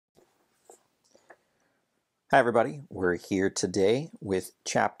Hi, everybody. We're here today with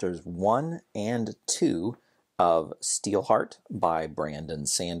chapters 1 and 2 of Steelheart by Brandon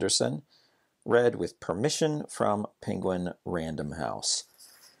Sanderson, read with permission from Penguin Random House.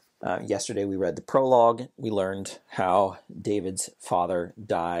 Yesterday we read the prologue. We learned how David's father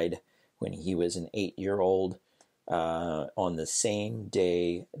died when he was an 8-year-old on the same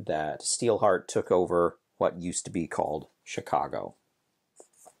day that Steelheart took over what used to be called Chicago.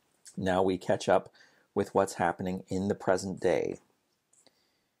 Now we catch up with what's happening in the present day.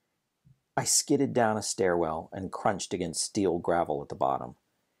 I skidded down a stairwell and crunched against steel gravel at the bottom.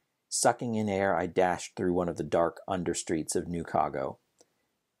 Sucking in air, I dashed through one of the dark understreets of New Chicago.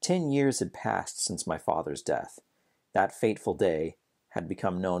 10 years had passed since my father's death. That fateful day had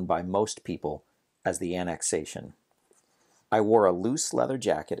become known by most people as the annexation. I wore a loose leather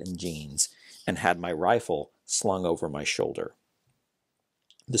jacket and jeans and had my rifle slung over my shoulder.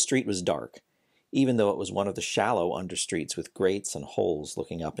 The street was dark, even though it was one of the shallow understreets with grates and holes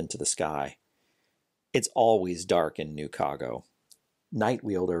looking up into the sky. It's always dark in New Chicago.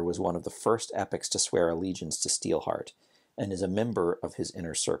 Nightwielder was one of the first epics to swear allegiance to Steelheart, and is a member of his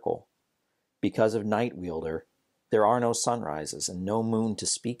inner circle. Because of Nightwielder, there are no sunrises and no moon to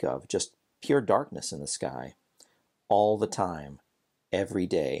speak of, just pure darkness in the sky. All the time, every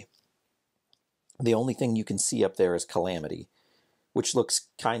day. The only thing you can see up there is Calamity, which looks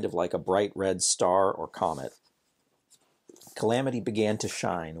kind of like a bright red star or comet. Calamity began to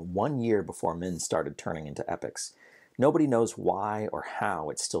shine 1 year before men started turning into epics. Nobody knows why or how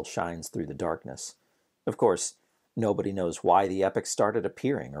it still shines through the darkness. Of course, nobody knows why the epics started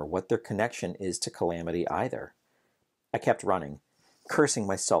appearing or what their connection is to Calamity either. I kept running, cursing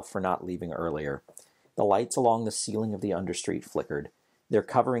myself for not leaving earlier. The lights along the ceiling of the understreet flickered, their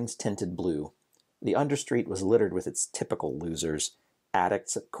coverings tinted blue. The understreet was littered with its typical losers,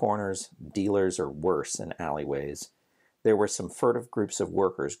 addicts at corners, dealers, or worse in alleyways. There were some furtive groups of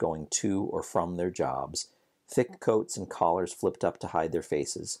workers going to or from their jobs, thick coats and collars flipped up to hide their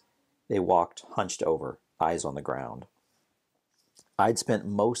faces. They walked hunched over, eyes on the ground. I'd spent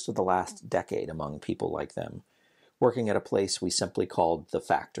most of the last decade among people like them, working at a place we simply called the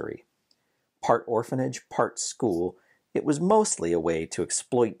factory. Part orphanage, part school, it was mostly a way to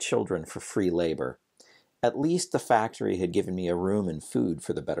exploit children for free labor. At least the factory had given me a room and food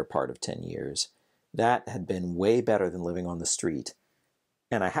for the better part of 10 years. That had been way better than living on the street,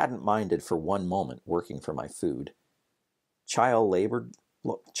 and I hadn't minded for one moment working for my food. Child labor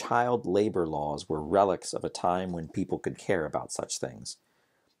laws were relics of a time when people could care about such things.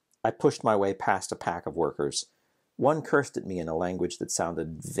 I pushed my way past a pack of workers. One cursed at me in a language that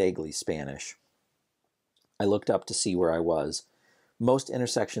sounded vaguely Spanish. I looked up to see where I was. Most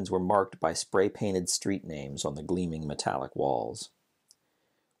intersections were marked by spray-painted street names on the gleaming metallic walls.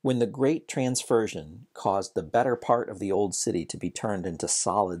 When the Great Transversion caused the better part of the old city to be turned into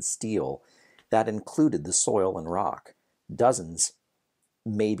solid steel, that included the soil and rock, dozens,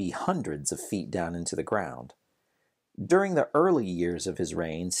 maybe hundreds of feet down into the ground. During the early years of his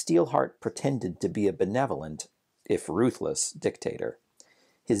reign, Steelheart pretended to be a benevolent, if ruthless, dictator.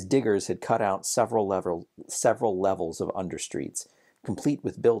 His diggers had cut out several levels of understreets, complete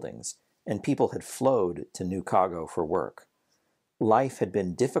with buildings, and people had flowed to New Chicago for work. Life had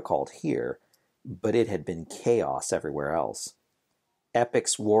been difficult here, but it had been chaos everywhere else.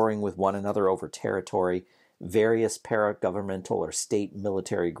 Epics warring with one another over territory, various para-governmental or state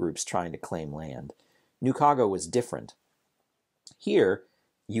military groups trying to claim land. New Chicago was different. Here,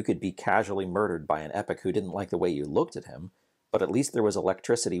 you could be casually murdered by an epic who didn't like the way you looked at him, but at least there was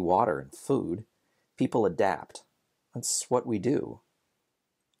electricity, water, and food. People adapt. That's what we do.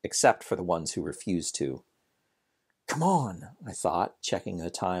 Except for the ones who refuse to. Come on, I thought, checking the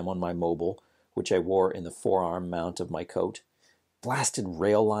time on my mobile, which I wore in the forearm mount of my coat. Blasted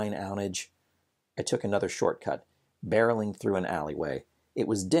rail line outage. I took another shortcut, barreling through an alleyway. It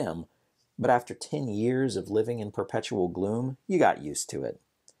was dim, but after 10 years of living in perpetual gloom, you got used to it.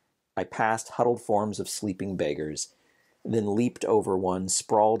 I passed huddled forms of sleeping beggars, then leaped over one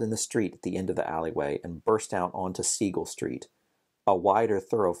sprawled in the street at the end of the alleyway and burst out onto Siegel Street, a wider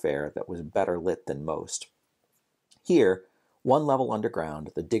thoroughfare that was better lit than most. Here, one level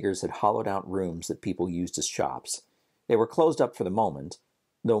underground, the diggers had hollowed out rooms that people used as shops. They were closed up for the moment,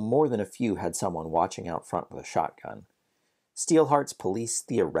 though more than a few had someone watching out front with a shotgun. Steelheart's police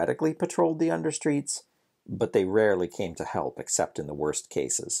theoretically patrolled the understreets, but they rarely came to help except in the worst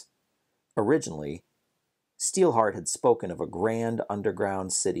cases. Originally, Steelheart had spoken of a grand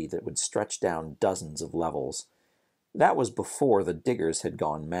underground city that would stretch down dozens of levels. That was before the diggers had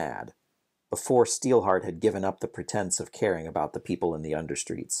gone mad, before Steelheart had given up the pretense of caring about the people in the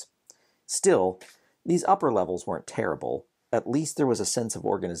understreets. Still, These upper levels weren't terrible. At least there was a sense of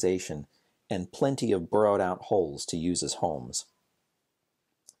organization and plenty of burrowed-out holes to use as homes.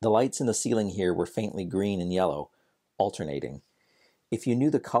 The lights in the ceiling here were faintly green and yellow, alternating. If you knew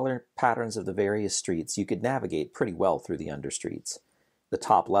the color patterns of the various streets, you could navigate pretty well through the understreets. The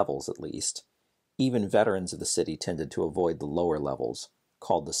top levels, at least. Even veterans of the city tended to avoid the lower levels,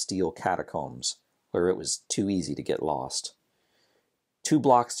 called the Steel Catacombs, where it was too easy to get lost. 2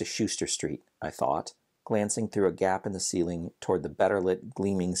 blocks to Schuster Street, I thought, glancing through a gap in the ceiling toward the better-lit,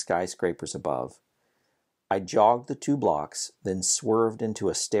 gleaming skyscrapers above. I jogged the 2 blocks, then swerved into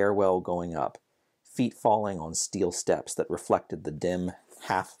a stairwell going up, feet falling on steel steps that reflected the dim,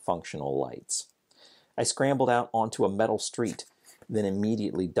 half-functional lights. I scrambled out onto a metal street, then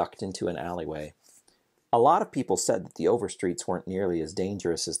immediately ducked into an alleyway. A lot of people said that the overstreets weren't nearly as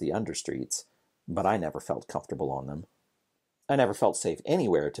dangerous as the understreets, but I never felt comfortable on them. I never felt safe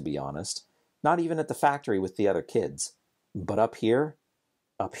anywhere, to be honest, not even at the factory with the other kids. But up here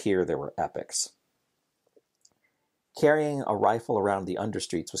there were epics. Carrying a rifle around the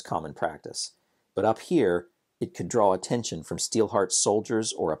understreets was common practice, but up here it could draw attention from Steelheart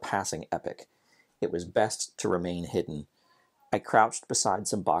soldiers or a passing epic. It was best to remain hidden. I crouched beside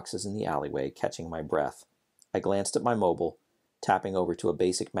some boxes in the alleyway, catching my breath. I glanced at my mobile, tapping over to a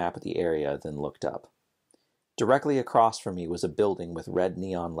basic map of the area, then looked up. Directly across from me was a building with red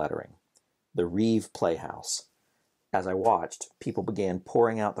neon lettering, the Reeve Playhouse. As I watched, people began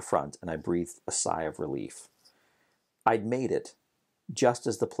pouring out the front, and I breathed a sigh of relief. I'd made it, just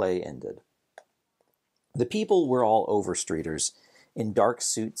as the play ended. The people were all overstreeters, in dark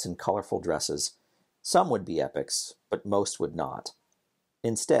suits and colorful dresses. Some would be epics, but most would not.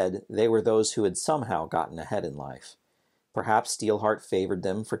 Instead, they were those who had somehow gotten ahead in life. Perhaps Steelheart favored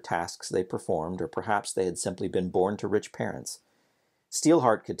them for tasks they performed, or perhaps they had simply been born to rich parents.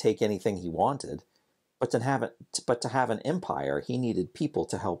 Steelheart could take anything he wanted, but to have an empire, he needed people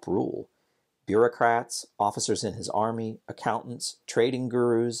to help rule. Bureaucrats, officers in his army, accountants, trading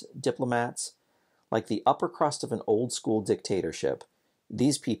gurus, diplomats. Like the upper crust of an old-school dictatorship,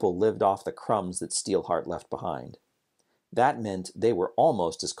 these people lived off the crumbs that Steelheart left behind. That meant they were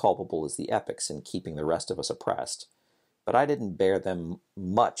almost as culpable as the epics in keeping the rest of us oppressed. But I didn't bear them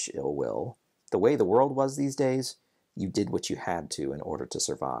much ill will. The way the world was these days, you did what you had to in order to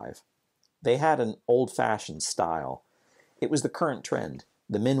survive. They had an old-fashioned style. It was the current trend.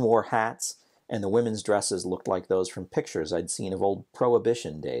 The men wore hats, and the women's dresses looked like those from pictures I'd seen of old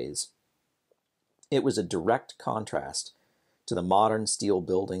Prohibition days. It was a direct contrast to the modern steel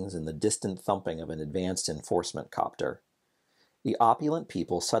buildings and the distant thumping of an advanced enforcement copter. The opulent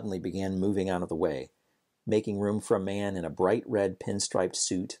people suddenly began moving out of the way, making room for a man in a bright red pinstriped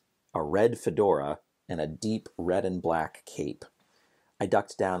suit, a red fedora, and a deep red and black cape. I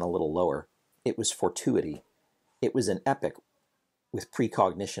ducked down a little lower. It was Fortuity. It was an epic with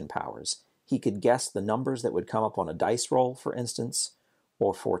precognition powers. He could guess the numbers that would come up on a dice roll, for instance,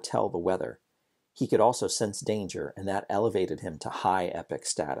 or foretell the weather. He could also sense danger, and that elevated him to high epic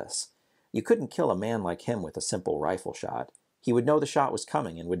status. You couldn't kill a man like him with a simple rifle shot. He would know the shot was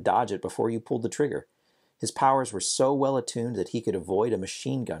coming and would dodge it before you pulled the trigger. His powers were so well attuned that he could avoid a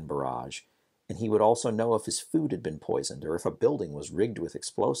machine gun barrage, and he would also know if his food had been poisoned or if a building was rigged with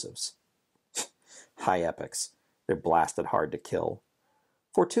explosives. High epics. They're blasted hard to kill.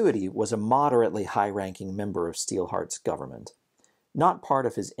 Fortuity was a moderately high-ranking member of Steelheart's government. Not part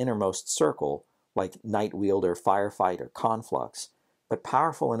of his innermost circle, like Nightwielder, Firefight, or Conflux, but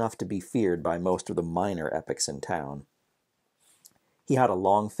powerful enough to be feared by most of the minor epics in town. He had a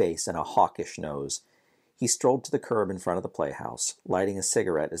long face and a hawkish nose. He strolled to the curb in front of the playhouse, lighting a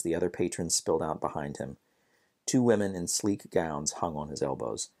cigarette as the other patrons spilled out behind him. 2 women in sleek gowns hung on his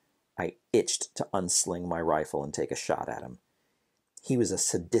elbows. I itched to unsling my rifle and take a shot at him. He was a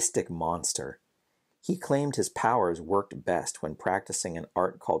sadistic monster. He claimed his powers worked best when practicing an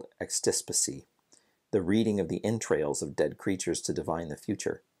art called extispecie, the reading of the entrails of dead creatures to divine the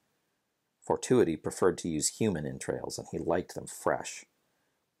future. Fortuity preferred to use human entrails, and he liked them fresh.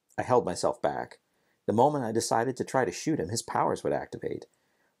 I held myself back. The moment I decided to try to shoot him, his powers would activate.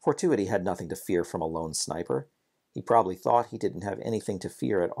 Fortuity had nothing to fear from a lone sniper. He probably thought he didn't have anything to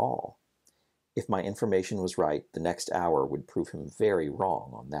fear at all. If my information was right, the next hour would prove him very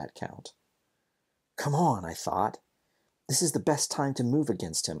wrong on that count. Come on, I thought. This is the best time to move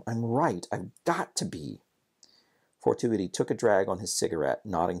against him. I'm right. I've got to be. Fortuity took a drag on his cigarette,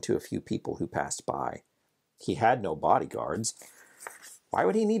 nodding to a few people who passed by. He had no bodyguards. Why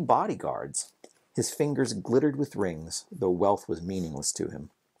would he need bodyguards? His fingers glittered with rings, though wealth was meaningless to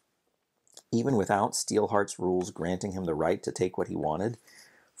him. Even without Steelheart's rules granting him the right to take what he wanted,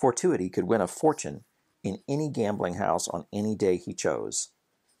 Fortuity could win a fortune in any gambling house on any day he chose.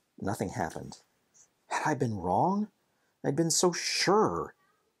 Nothing happened. Had I been wrong? I'd been so sure.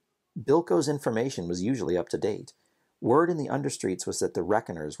 Bilko's information was usually up to date. Word in the understreets was that the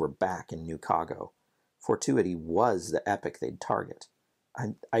Reckoners were back in New Cago. Fortuity was the epic they'd target.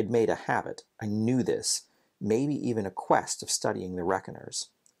 I'd made a habit, I knew this, maybe even a quest of studying the Reckoners.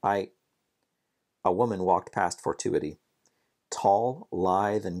 A woman walked past Fortuity. Tall,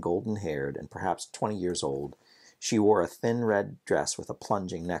 lithe, and golden-haired, and perhaps 20 years old, she wore a thin red dress with a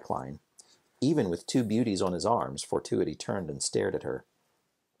plunging neckline. Even with two beauties on his arms, Fortuity turned and stared at her.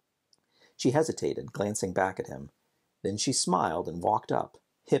 She hesitated, glancing back at him. Then she smiled and walked up,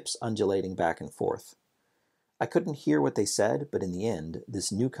 hips undulating back and forth. I couldn't hear what they said, but in the end,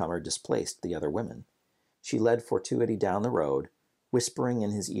 this newcomer displaced the other women. She led Fortuity down the road, whispering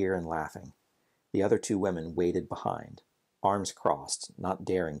in his ear and laughing. The other two women waited behind, arms crossed, not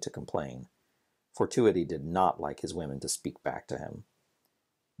daring to complain. Fortuity did not like his women to speak back to him.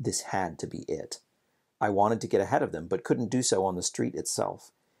 This had to be it. I wanted to get ahead of them, but couldn't do so on the street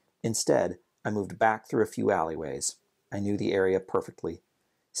itself. Instead, I moved back through a few alleyways. I knew the area perfectly.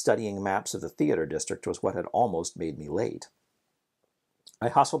 Studying maps of the theater district was what had almost made me late. I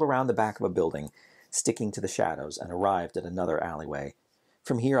hustled around the back of a building, sticking to the shadows, and arrived at another alleyway.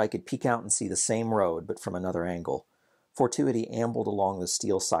 From here I could peek out and see the same road, but from another angle. Fortuity ambled along the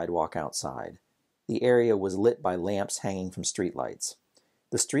steel sidewalk outside. The area was lit by lamps hanging from streetlights.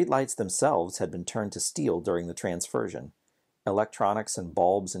 The streetlights themselves had been turned to steel during the transfersion, electronics and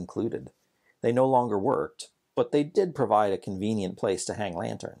bulbs included. They no longer worked, but they did provide a convenient place to hang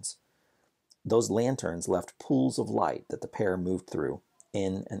lanterns. Those lanterns left pools of light that the pair moved through,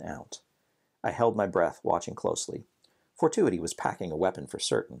 in and out. I held my breath, watching closely. Fortuity was packing a weapon for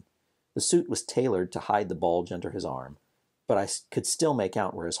certain. The suit was tailored to hide the bulge under his arm, but I could still make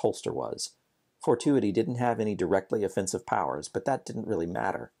out where his holster was. Fortuity didn't have any directly offensive powers, but that didn't really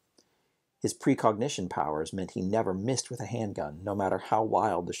matter. His precognition powers meant he never missed with a handgun, no matter how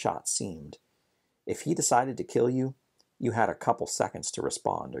wild the shot seemed. If he decided to kill you, you had a couple seconds to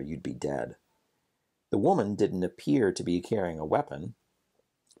respond, or you'd be dead. The woman didn't appear to be carrying a weapon,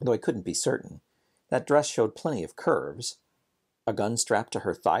 though I couldn't be certain. That dress showed plenty of curves. A gun strapped to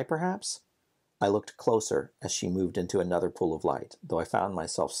her thigh, perhaps? I looked closer as she moved into another pool of light, though I found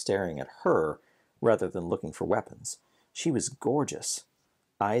myself staring at her rather than looking for weapons. She was gorgeous.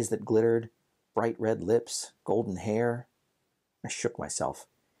 Eyes that glittered, bright red lips, golden hair. I shook myself.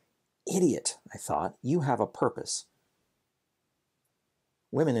 Idiot, I thought. You have a purpose.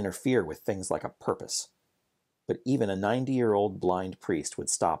 Women interfere with things like a purpose. But even a 90-year-old blind priest would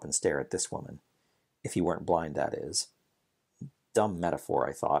stop and stare at this woman. If he weren't blind, that is. Dumb metaphor,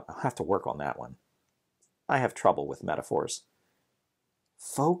 I thought. I'll have to work on that one. I have trouble with metaphors.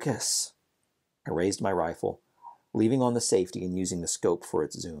 Focus. I raised my rifle, leaving on the safety and using the scope for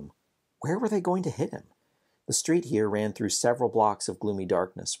its zoom. Where were they going to hit him? The street here ran through several blocks of gloomy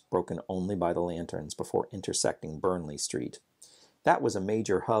darkness, broken only by the lanterns, before intersecting Burnley Street. That was a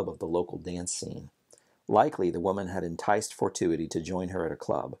major hub of the local dance scene. Likely the woman had enticed Fortuity to join her at a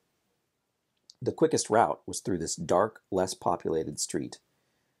club. The quickest route was through this dark, less populated street.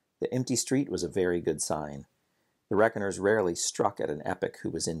 The empty street was a very good sign. The Reckoners rarely struck at an epic who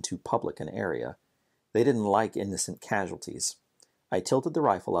was in too public an area. They didn't like innocent casualties. I tilted the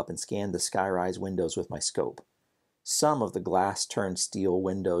rifle up and scanned the skyrise windows with my scope. Some of the glass-turned steel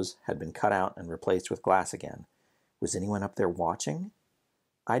windows had been cut out and replaced with glass again. Was anyone up there watching?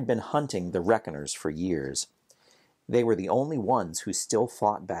 I'd been hunting the Reckoners for years. They were the only ones who still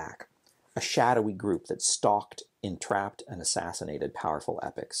fought back, a shadowy group that stalked, entrapped, and assassinated powerful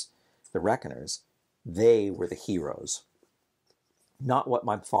epics. The Reckoners, they were the heroes. Not what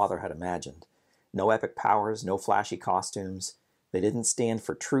my father had imagined. No epic powers, no flashy costumes. They didn't stand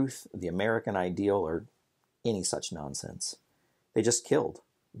for truth, the American ideal, or any such nonsense. They just killed,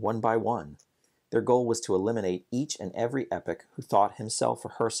 one by one. Their goal was to eliminate each and every epic who thought himself or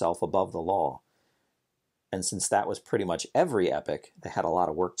herself above the law. And since that was pretty much every epic, they had a lot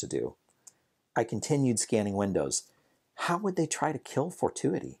of work to do. I continued scanning windows. How would they try to kill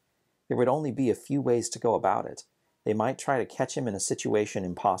Fortuity? There would only be a few ways to go about it. They might try to catch him in a situation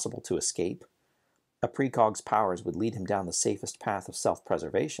impossible to escape. A precog's powers would lead him down the safest path of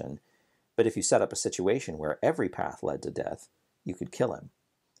self-preservation, but if you set up a situation where every path led to death, you could kill him.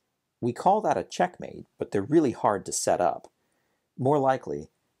 We call that a checkmate, but they're really hard to set up. More likely,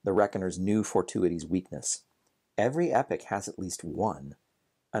 the Reckoners knew Fortuity's weakness. Every epic has at least one,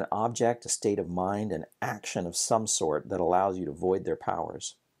 an object, a state of mind, an action of some sort that allows you to void their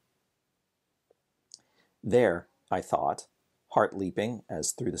powers. There, I thought, Heart leaping,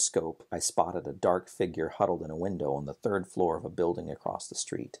 as through the scope I spotted a dark figure huddled in a window on the third floor of a building across the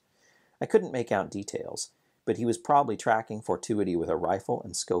street. I couldn't make out details, but he was probably tracking Fortuity with a rifle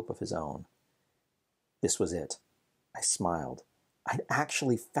and scope of his own. This was it. I smiled. I'd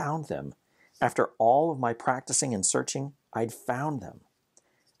actually found them. After all of my practicing and searching, I'd found them.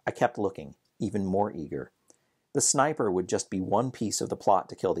 I kept looking, even more eager. The sniper would just be one piece of the plot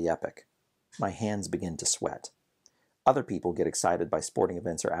to kill the epic. My hands began to sweat. Other people get excited by sporting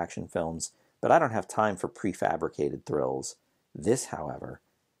events or action films, but I don't have time for prefabricated thrills. This, however,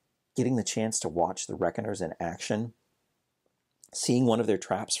 getting the chance to watch the Reckoners in action, seeing one of their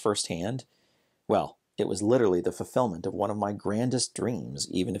traps firsthand, well, it was literally the fulfillment of one of my grandest dreams,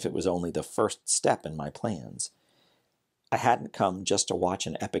 even if it was only the first step in my plans. I hadn't come just to watch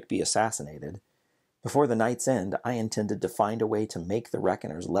an epic be assassinated. Before the night's end, I intended to find a way to make the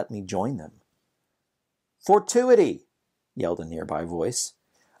Reckoners let me join them. "Fortuity!" yelled a nearby voice.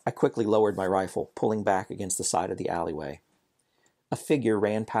 I quickly lowered my rifle, pulling back against the side of the alleyway. A figure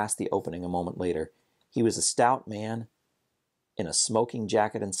ran past the opening a moment later. He was a stout man in a smoking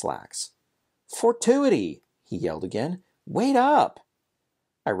jacket and slacks. "Fortuity!" he yelled again. "Wait up!"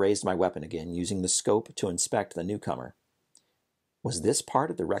 I raised my weapon again, using the scope to inspect the newcomer. Was this part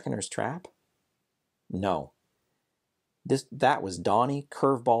of the Reckoner's trap? No. That was Donnie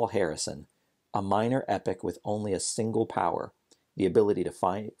Curveball Harrison, a minor epic with only a single power, the ability to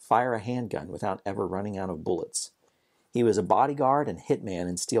fire a handgun without ever running out of bullets. He was a bodyguard and hitman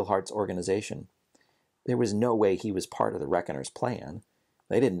in Steelheart's organization. There was no way he was part of the Reckoner's plan.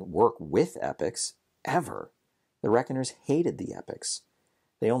 They didn't work with epics, ever. The Reckoners hated the epics.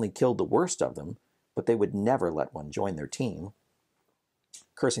 They only killed the worst of them, but they would never let one join their team.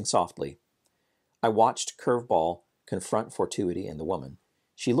 Cursing softly, I watched Curveball confront Fortuity and the woman.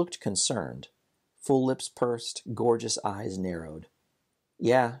 She looked concerned. Full lips pursed, gorgeous eyes narrowed.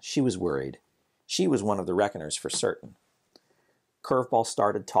 Yeah, she was worried. She was one of the Reckoners for certain. Curveball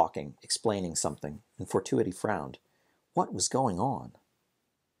started talking, explaining something, and Fortuity frowned. What was going on?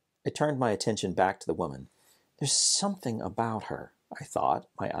 I turned my attention back to the woman. There's something about her, I thought,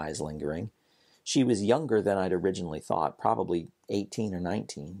 my eyes lingering. She was younger than I'd originally thought, probably 18 or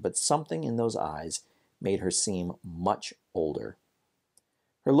 19, but something in those eyes made her seem much older.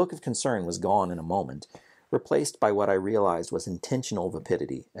 Her look of concern was gone in a moment, replaced by what I realized was intentional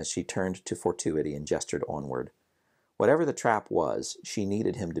vapidity as she turned to Fortuity and gestured onward. Whatever the trap was, she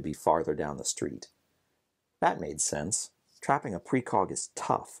needed him to be farther down the street. That made sense. Trapping a precog is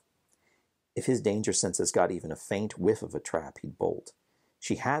tough. If his danger senses got even a faint whiff of a trap, he'd bolt.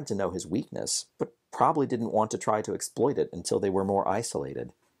 She had to know his weakness, but probably didn't want to try to exploit it until they were more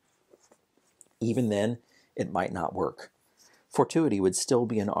isolated. Even then, it might not work. Fortuity would still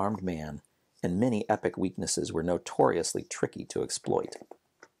be an armed man, and many epic weaknesses were notoriously tricky to exploit.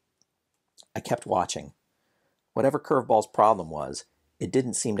 I kept watching. Whatever Curveball's problem was, it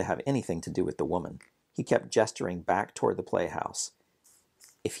didn't seem to have anything to do with the woman. He kept gesturing back toward the playhouse.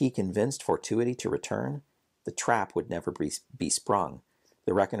 If he convinced Fortuity to return, the trap would never be sprung.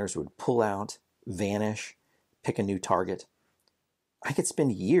 The Reckoners would pull out, vanish, pick a new target. I could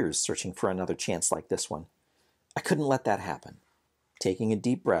spend years searching for another chance like this one. I couldn't let that happen. Taking a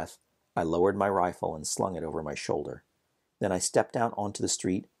deep breath, I lowered my rifle and slung it over my shoulder. Then I stepped out onto the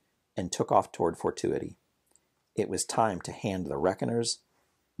street and took off toward Fortuity. It was time to hand the Reckoners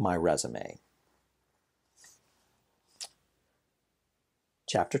my resume.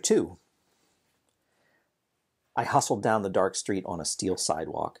 Chapter 2. I hustled down the dark street on a steel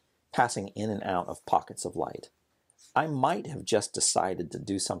sidewalk, passing in and out of pockets of light. I might have just decided to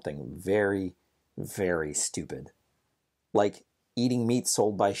do something very, very stupid. Like eating meat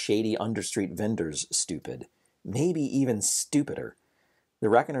sold by shady understreet vendors stupid. Maybe even stupider. The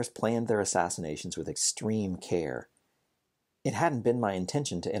Reckoners planned their assassinations with extreme care. It hadn't been my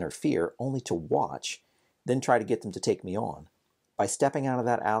intention to interfere, only to watch, then try to get them to take me on. By stepping out of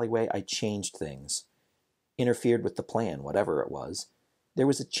that alleyway, I changed things. Interfered with the plan, whatever it was. There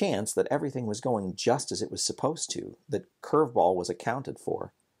was a chance that everything was going just as it was supposed to, that Curveball was accounted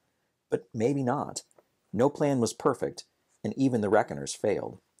for. But maybe not. No plan was perfect, and even the Reckoners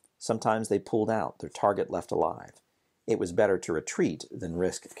failed. Sometimes they pulled out, their target left alive. It was better to retreat than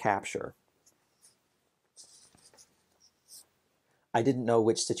risk capture. I didn't know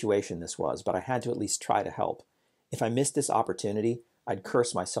which situation this was, but I had to at least try to help. If I missed this opportunity, I'd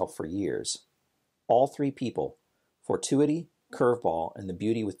curse myself for years. All three people, Fortuity, Curveball, and the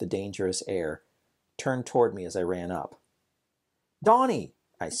beauty with the dangerous air, turned toward me as I ran up. "Donnie,"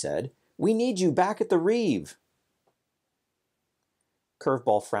 I said, "we need you back at the Reeve."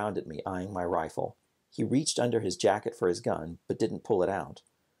 Curveball frowned at me, eyeing my rifle. He reached under his jacket for his gun, but didn't pull it out.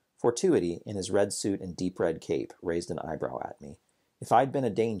 Fortuity, in his red suit and deep red cape, raised an eyebrow at me. If I'd been a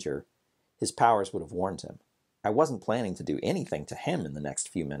danger, his powers would have warned him. I wasn't planning to do anything to him in the next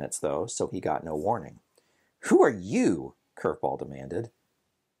few minutes, though, so he got no warning. "Who are you?" Curveball demanded.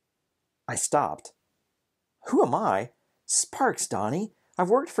 I stopped. "Who am I? Sparks, Donnie.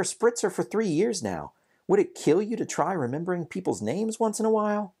 I've worked for Spritzer for 3 years now. Would it kill you to try remembering people's names once in a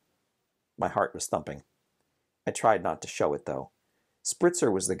while?" My heart was thumping. I tried not to show it, though.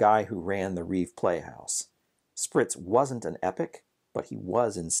 Spritzer was the guy who ran the Reeve Playhouse. Spritz wasn't an epic, but he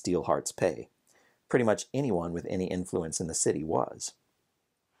was in Steelheart's pay. Pretty much anyone with any influence in the city was.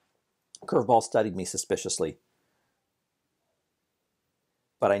 Curveball studied me suspiciously,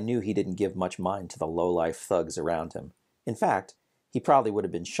 but I knew he didn't give much mind to the low-life thugs around him. In fact, he probably would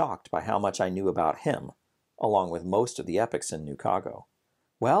have been shocked by how much I knew about him, along with most of the epics in New Chicago.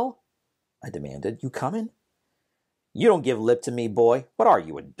 "Well?" I demanded. "You coming?" "You don't give lip to me, boy. What are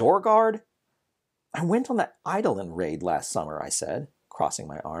you, a door guard?" "I went on that Eidolon raid last summer," I said, crossing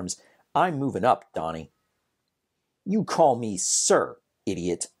my arms. "I'm moving up, Donnie." "You call me sir,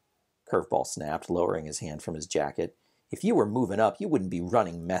 idiot," Curveball snapped, lowering his hand from his jacket. "If you were moving up, you wouldn't be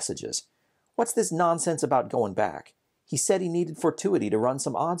running messages. What's this nonsense about going back? He said he needed Fortuity to run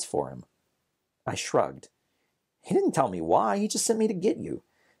some odds for him." I shrugged. "He didn't tell me why. He just sent me to get you.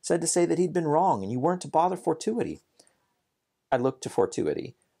 Said to say that he'd been wrong and you weren't to bother Fortuity." I looked to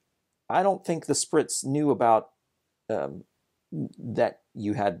Fortuity. "I don't think the Spritz knew about, that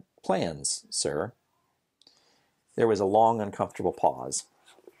you had plans, sir." There was a long, uncomfortable pause.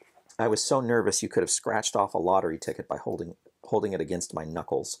 I was so nervous you could have scratched off a lottery ticket by holding it against my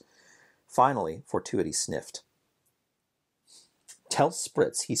knuckles. Finally, Fortuity sniffed. "Tell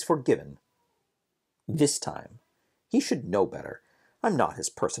Spritz he's forgiven. This time. He should know better. I'm not his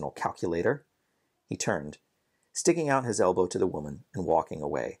personal calculator." He turned, sticking out his elbow to the woman and walking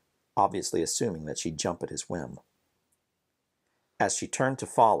away, obviously assuming that she'd jump at his whim. As she turned to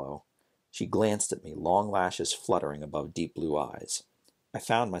follow, she glanced at me, long lashes fluttering above deep blue eyes. I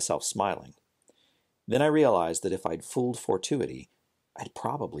found myself smiling. Then I realized that if I'd fooled Fortuity, I'd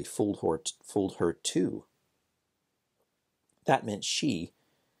probably fooled her too. That meant she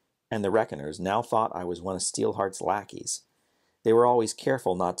and the Reckoners now thought I was one of Steelheart's lackeys. They were always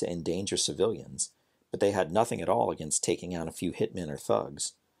careful not to endanger civilians, but they had nothing at all against taking out a few hitmen or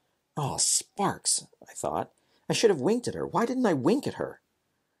thugs. "Oh, Sparks," I thought. "I should have winked at her. Why didn't I wink at her?"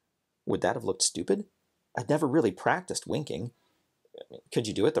 Would that have looked stupid? I'd never really practiced winking. Could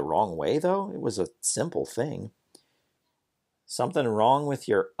you do it the wrong way, though? It was a simple thing. "Something wrong with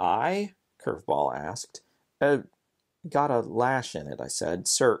your eye?" Curveball asked. Got a lash in it," I said.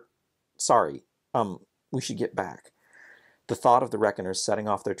 "Sir, sorry. We should get back." The thought of the Reckoners setting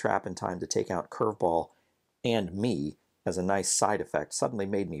off their trap in time to take out Curveball and me as a nice side effect suddenly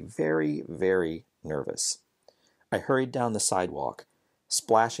made me very, very nervous. I hurried down the sidewalk,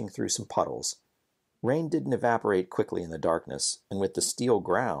 splashing through some puddles. Rain didn't evaporate quickly in the darkness, and with the steel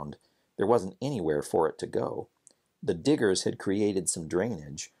ground, there wasn't anywhere for it to go. The diggers had created some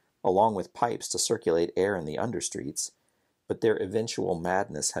drainage, along with pipes to circulate air in the understreets, but their eventual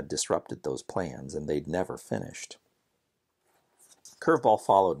madness had disrupted those plans, and they'd never finished. Curveball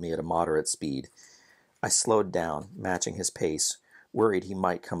followed me at a moderate speed. I slowed down, matching his pace, worried he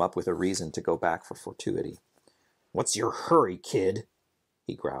might come up with a reason to go back for Fortuity. "What's your hurry, kid?"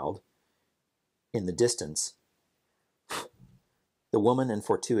 he growled. In the distance, the woman and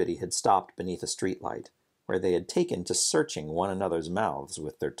Fortuity had stopped beneath a streetlight, where they had taken to searching one another's mouths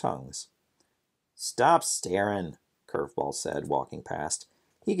with their tongues. "Stop staring," Curveball said, walking past.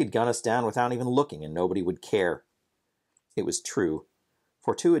 "He could gun us down without even looking, and nobody would care." It was true.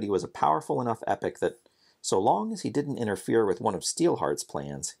 Fortuity was a powerful enough epic that, so long as he didn't interfere with one of Steelheart's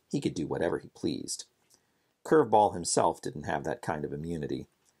plans, he could do whatever he pleased. Curveball himself didn't have that kind of immunity.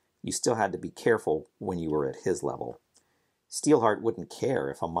 You still had to be careful when you were at his level. Steelheart wouldn't care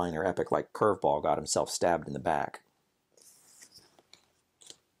if a minor epic like Curveball got himself stabbed in the back.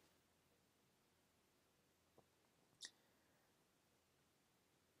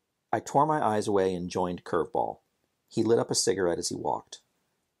 I tore my eyes away and joined Curveball. He lit up a cigarette as he walked.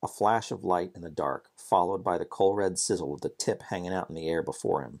 A flash of light in the dark, followed by the coal-red sizzle of the tip hanging out in the air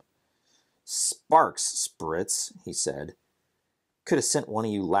before him. "Sparks, Spritz," he said. "Could have sent one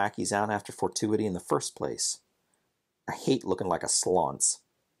of you lackeys out after Fortuity in the first place. I hate looking like a slonce."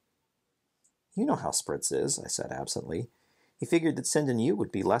 "You know how Spritz is," I said absently. "He figured that sending you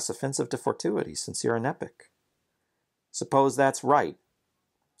would be less offensive to Fortuity, since you're an epic." "Suppose that's right."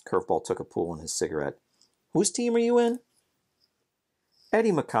 Curveball took a pull on his cigarette. "Whose team are you in?"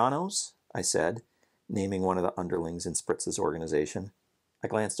 "Eddie McCano's," I said. naming one of the underlings in Spritz's organization. I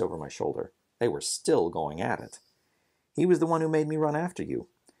glanced over my shoulder. They were still going at it. He was the one who made me run after you.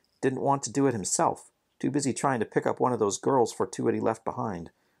 Didn't want to do it himself. Too busy trying to pick up one of those girls Fortuity left behind.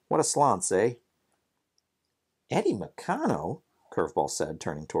 What a slance, eh? Eddie Meccano? Curveball said,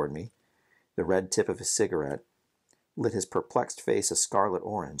 turning toward me. The red tip of his cigarette lit his perplexed face a scarlet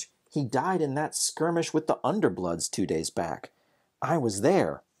orange. He died in that skirmish with the Underbloods 2 days back. I was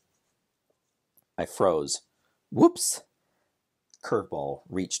there. I froze. Whoops! Curveball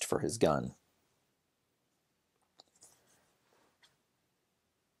reached for his gun.